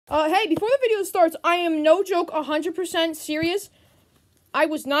Hey, before the video starts, I am no joke 100% serious. I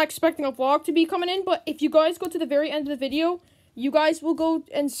was not expecting a vlog to be coming in, but if you guys go to the very end of the video, you guys will go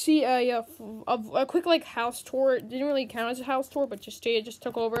and see a quick, like, house tour. It didn't really count as a house tour, but Jaida just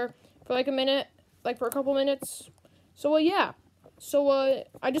took over for, like, a minute, like, for a couple minutes. So, yeah. So,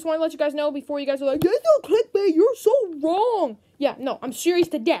 I just want to let you guys know before you guys are like, that's not clickbait, you're so wrong. Yeah, no, I'm serious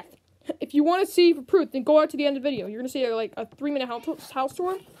to death. If you want to see for proof, then go out to the end of the video. You're going to see, like, a 3-minute house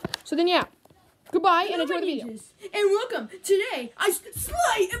tour. So then, yeah. Goodbye, and enjoy the video. And welcome. Today, I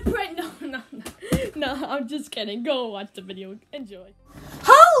slay and pray. No, I'm just kidding. Go watch the video. Enjoy.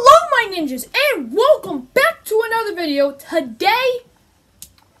 Hello, my ninjas, and welcome back to another video. Today,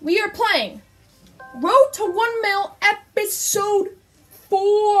 we are playing Road to 1 Mil Episode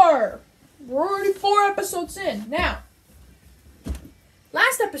 4. We're already 4 episodes in. Now,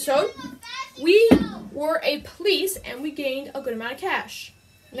 last episode, we were a police, and we gained a good amount of cash.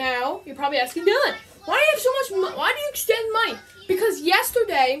 Now, you're probably asking, Dylan, why do you have so much why do you extend money? Because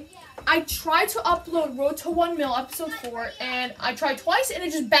yesterday, I tried to upload Road to 1 Mil Episode 4, and I tried twice, and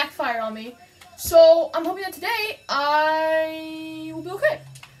it just backfired on me. So, I'm hoping that today, I will be okay.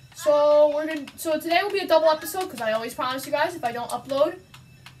 So, today will be a double episode, because I always promise you guys, if I don't upload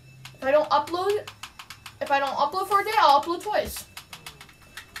for a day, I'll upload twice.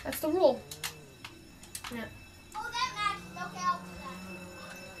 That's the rule. Yeah.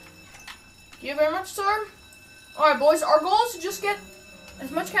 Thank you very much, sir. Alright, boys, our goal is to just get as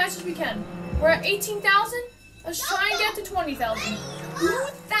much cash as we can. We're at 18,000. Let's try and get to 20,000.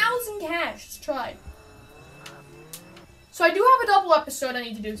 2,000 cash. Let's try. So I do have a double episode I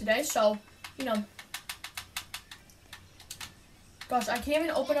need to do today, so, you know. Gosh, I can't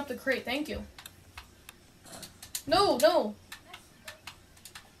even open up the crate. Thank you. No.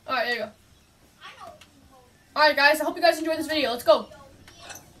 Alright, there you go. Alright, guys, I hope you guys enjoyed this video. Let's go.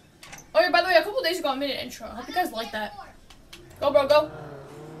 Oh, yeah, by the way, a couple days ago I made an intro. I hope you guys like that. Go, bro, go.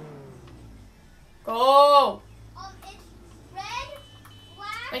 Go. It's red,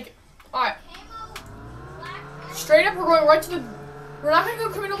 black, Thank you. Alright. black. Straight up, we're going right to the... We're not going to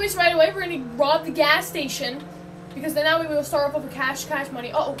go criminal base right away. We're going to rob the gas station. Because then now we will start off with cash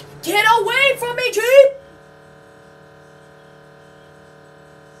money. Uh-oh. Get away from me, Chief!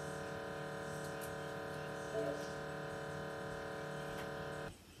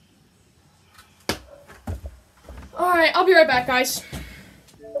 Alright, I'll be right back, guys.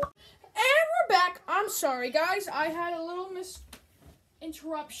 And we're back. I'm sorry, guys. I had a little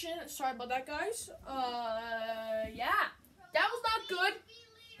interruption. Sorry about that, guys. Yeah. That was not good.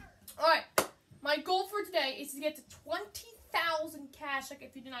 Alright. My goal for today is to get to 20,000 cash, like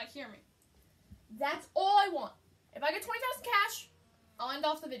if you did not hear me. That's all I want. If I get 20,000 cash, I'll end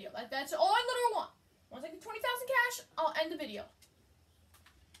off the video. That's all I literally want. Once I get 20,000 cash, I'll end the video.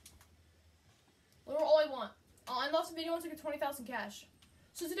 Literally all I want. I'll end off the video once I get 20,000 cash.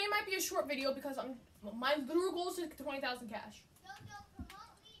 So today might be a short video because my literal goal is to get 20,000 cash.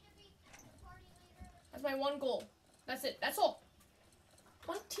 That's my one goal. That's it. That's all.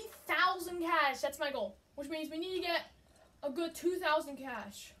 20,000 cash. That's my goal. Which means we need to get a good 2,000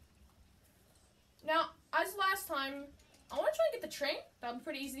 cash. Now, as last time, I want to try and get the train. That'll be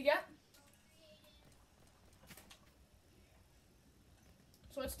pretty easy to get.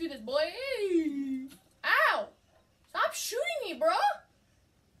 So let's do this, boy. Ow! Stop shooting me, bro!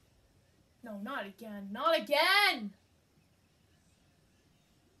 No, not again. Not again!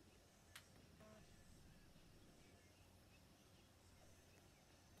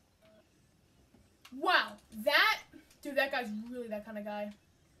 Wow. Dude, that guy's really that kind of guy.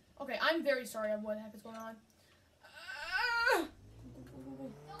 Okay, I'm very sorry of what the heck is going on.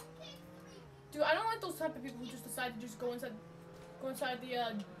 Dude, I don't like those type of people who just decide to just go inside the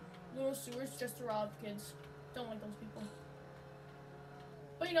little sewers just to rob kids. Don't like those people.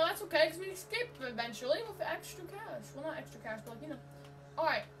 But you know, that's okay because we escaped eventually with extra cash. Well, not extra cash, but like, you know.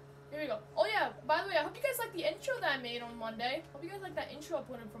 Alright, here we go. Oh yeah, by the way, I hope you guys like the intro that I made on Monday. Hope you guys like that intro I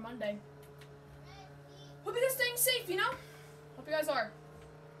put in for Monday. Hope you guys staying safe, you know? Hope you guys are.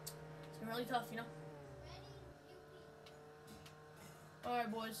 It's been really tough, you know?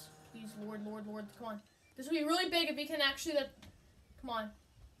 Alright, boys. Please, Lord. Come on. This will be really big if we can actually, come on.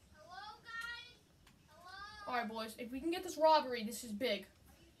 Hello, guys. Hello. Alright, boys. If we can get this robbery, this is big.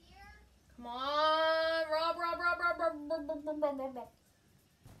 Here. Come on. Rob.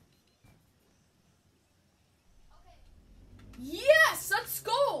 Okay. Yes! Let's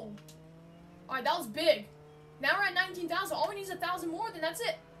go! Alright, that was big. Now we're at 19,000. All we need is 1,000 more, then that's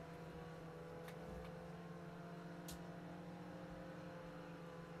it.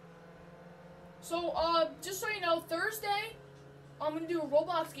 So, just so you know, Thursday, I'm gonna do a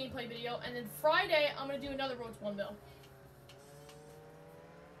Roblox gameplay video, and then Friday I'm gonna do another Road to 1 mil.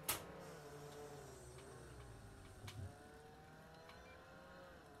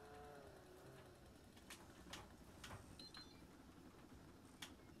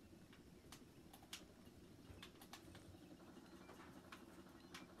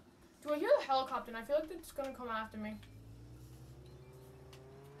 Do I hear the helicopter? And I feel like it's gonna come after me.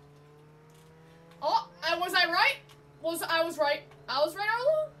 Oh, was I right? I was right. I was right all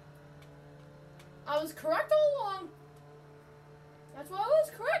along. I was correct all along. That's why I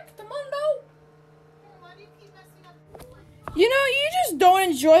was correct, the mundo. Why do you keep messing up? You know, you just don't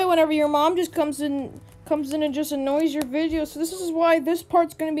enjoy whenever your mom just comes in and just annoys your video. So this is why this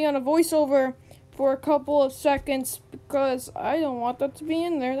part's gonna be on a voiceover for a couple of seconds, because I don't want that to be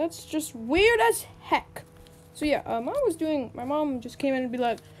in there. That's just weird as heck. So yeah, my mom just came in and be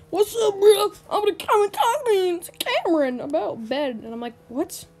like, "What's up, bro? I'm gonna come and talk to Cameron about bed." And I'm like,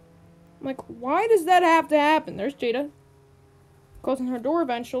 "What?" I'm like, "Why does that have to happen?" There's Jaida closing her door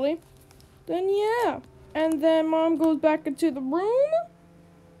eventually. Then yeah, and then mom goes back into the room,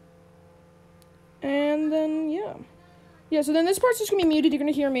 and then yeah. So then this part's just gonna be muted. You're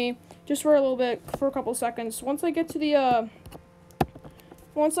gonna hear me just for a little bit, for a couple seconds. Once I get to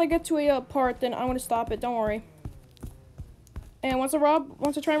a part, then I'm gonna stop it. Don't worry. And once I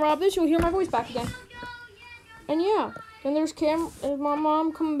try and rob this, you'll hear my voice back again. And yeah, then there's my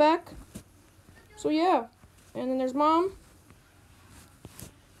mom coming back. So yeah, and then there's mom.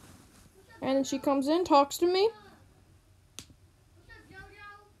 And then she comes in, talks to me.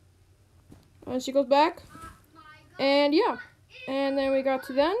 And she goes back. And yeah, and then we got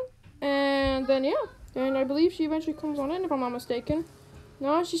to then. And then yeah, and I believe she eventually comes on in, if I'm not mistaken.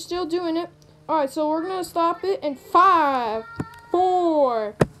 No, she's still doing it. Alright, so we're gonna stop it in 5,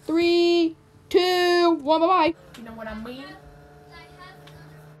 4, 3, 2, 1, bye-bye. You know what I mean?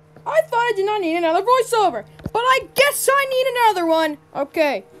 I thought I did not need another voiceover, but I guess I need another one.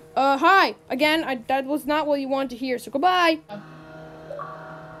 Okay, hi. Again, that was not what you wanted to hear, so goodbye.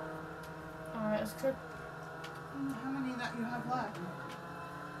 Alright, let's click. How many that you have left?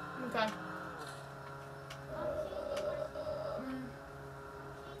 Okay.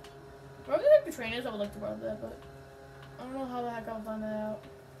 Wherever the heck the train is, I would like to ride that, but I don't know how the heck I'll find that out.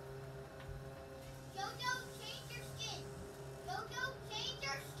 Jojo, change your skin. Jojo, change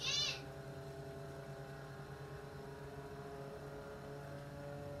your skin.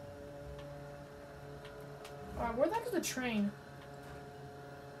 Alright, where the heck is the train?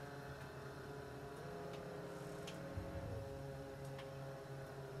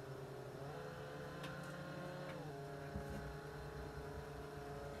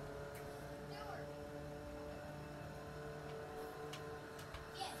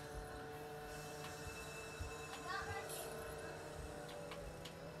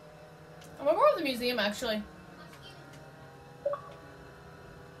 I'm gonna go to the museum, actually.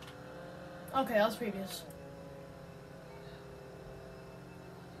 Okay, that was previous.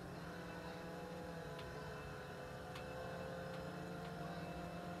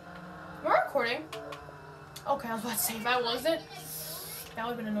 Am I recording? Okay, I was about to say, if I wasn't, that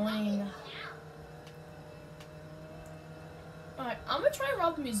would have been annoying. Alright, I'm gonna try and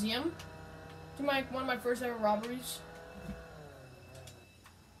rob the museum. Do one of my first ever robberies.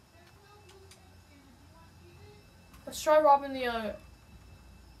 Let's try robbing the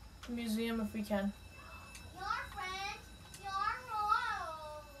museum if we can. Your friend, your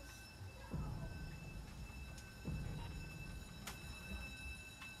royals.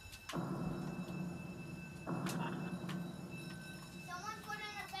 Someone put in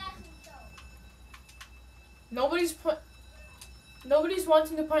a fashion show. Nobody's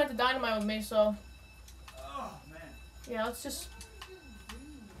wanting to plant the dynamite with me, so Oh, man. yeah, let's just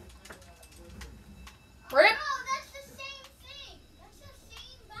rip. No, that's the same thing. That's the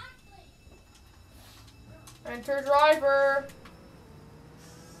same backplate. Enter driver.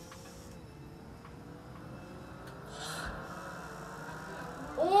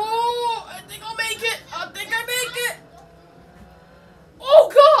 Oh, I think I'll make it. I think I make it. Oh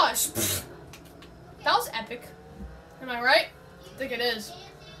gosh, that was epic. Am I right? I think it is.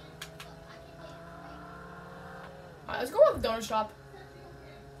 Alright, let's go to the donut shop.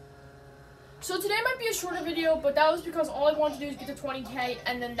 So today might be a shorter video, but that was because all I wanted to do is get to 20K,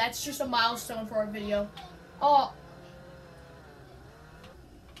 and then that's just a milestone for our video.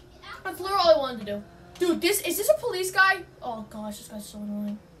 That's literally all I wanted to do. Dude, is this a police guy? Oh gosh, this guy's so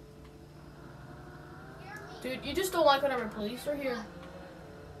annoying. Dude, you just don't like whenever police are here.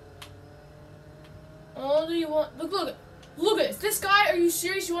 Oh, do you want? Look at this. This guy. Are you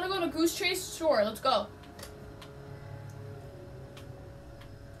serious? You want to go on a goose chase? Sure, let's go.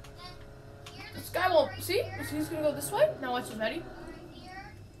 guy won't. See? He's gonna go this way. Now watch this. Ready?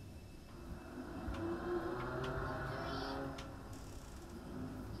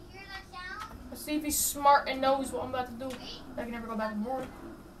 Let's see if he's smart and knows what I'm about to do. I can never go back and forth.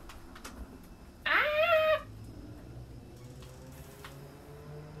 Ah!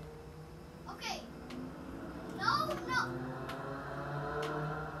 Okay. No. Okay,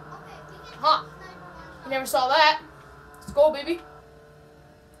 we can Huh. You never saw that. Let's go, baby.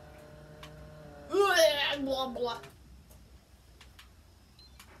 Blah, blah.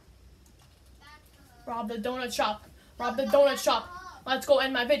 Rob the donut shop. Rob the donut shop. Let's go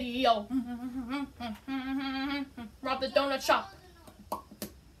end my video. Rob the donut shop.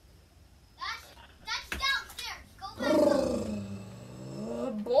 That's downstairs. Go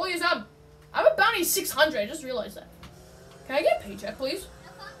back. Boy, is that. I have a bounty 600. I just realized that. Can I get a paycheck, please?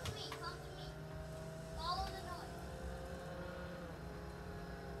 Now come to me. Follow the noise.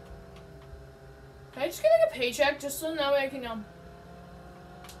 Can I just get like a paycheck just so that way I can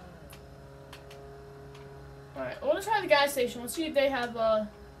Alright, well, let's try the gas station. Let's see if they have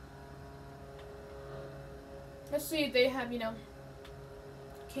let's see if they have,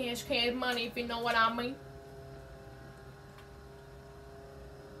 cash money, if you know what I mean.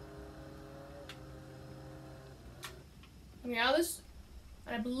 Yeah,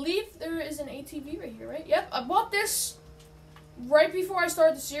 I believe there is an ATV right here, right? Yep, I bought this right before I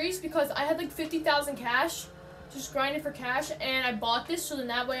started the series because I had like 50,000 cash, just grinding for cash, and I bought this so then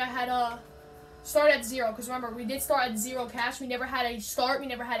that way I had start at 0. Because remember, we did start at 0 cash. We never had a start. We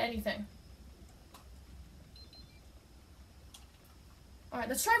never had anything. All right,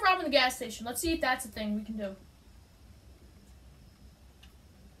 let's try robbing the gas station. Let's see if that's a thing we can do.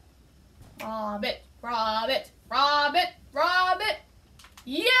 Rob it, rob it, rob it, rob it.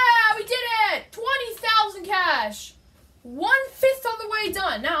 Yeah, we did it! 20,000 cash. 1/5 of the way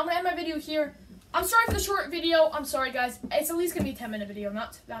done. Now, I'm going to end my video here. I'm sorry for the short video. I'm sorry, guys. It's at least going to be a 10-minute video,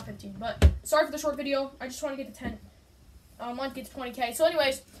 not 15. But sorry for the short video. I just want to get to 10. I want to get to 20K. So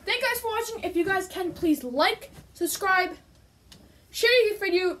anyways, thank you guys for watching. If you guys can, please like, subscribe, share the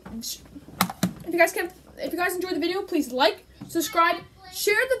video. If you guys enjoyed the video, please like, subscribe,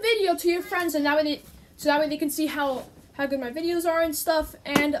 share the video to your friends, and that way they can see how good my videos are and stuff,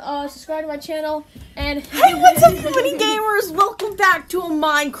 and subscribe to my channel. And hey, what's up, mini gamers? Welcome back to a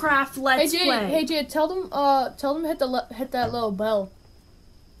Minecraft Let's Play. Hey Jade, tell them hit that little bell.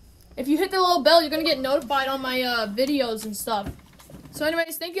 If you hit the little bell, you're gonna get notified on my videos and stuff. So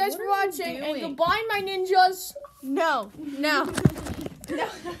anyways, thank you guys for watching, and goodbye, my ninjas. No.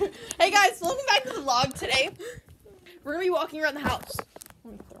 Hey guys, welcome back to the vlog today. We're gonna be walking around the house.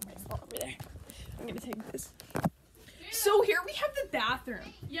 Let me throw my phone over there. I'm gonna take this. So here we have the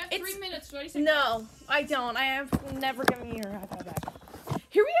bathroom. Yeah, 3 minutes. What do you say? No, I don't. I have never given you your iPad back.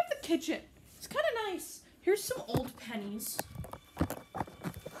 Here we have the kitchen. It's kind of nice. Here's some old pennies.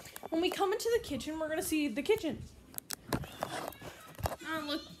 When we come into the kitchen, we're gonna see the kitchen. Oh,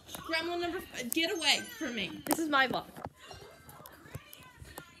 look, gremlin number 5. Get away from me. This is my vlog.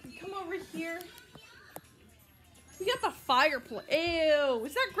 Come over here. We got the fireplace. Ew,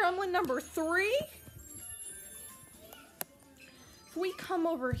 is that gremlin number 3? If we come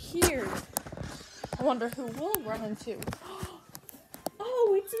over here, I wonder who we'll run into.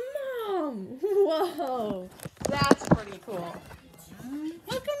 Oh, it's Mom! Whoa, that's pretty cool.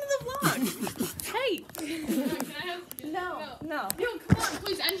 Welcome to the vlog. Hey. Can I have? No. Yo, come on,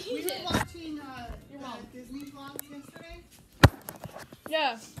 please. I need We it. were watching Your mom. Disney vlogs yesterday.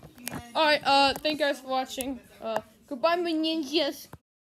 Yeah. And All right. Thank you guys for watching. Goodbye, my ninjas.